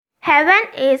Heaven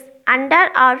is under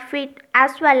our feet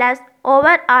as well as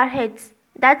over our heads.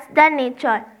 That's the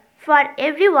nature. For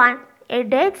everyone, a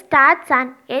day starts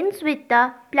and ends with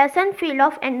a pleasant feel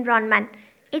of environment.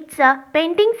 It's a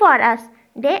painting for us,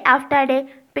 day after day,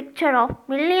 picture of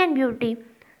million beauty.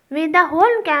 We the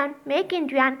whole can make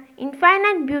into an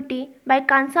infinite beauty by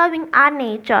conserving our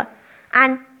nature.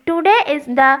 And today is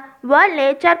the World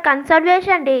Nature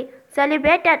Conservation Day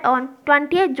celebrated on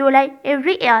 20th July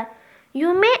every year.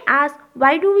 You may ask,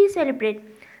 why do we celebrate?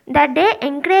 The day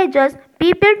encourages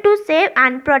people to save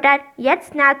and protect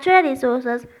Earth's natural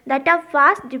resources that are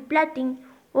fast depleting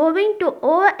owing to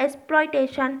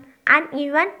overexploitation and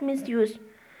even misuse.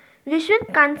 We should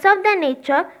conserve the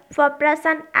nature for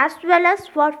present as well as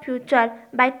for future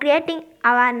by creating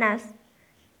awareness.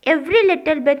 Every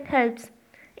little bit helps.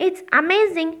 It's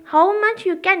amazing how much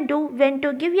you can do when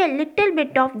to give a little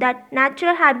bit of that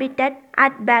natural habitat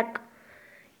at back.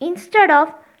 Instead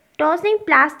of tossing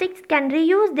plastics, can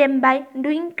reuse them by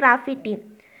doing graffiti.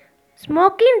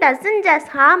 Smoking doesn't just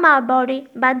harm our body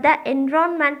but the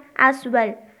environment as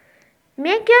well.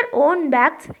 Make your own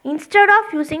bags instead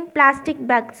of using plastic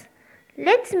bags.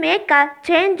 Let's make a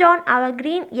change on our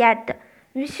green earth.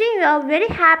 Wishing you a very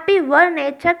happy World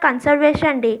Nature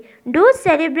Conservation Day. Do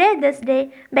celebrate this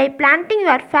day by planting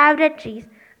your favorite trees.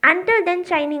 Until then,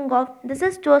 signing off, this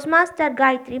is Toastmaster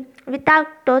Gayatri with our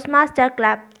Toastmaster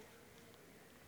Club.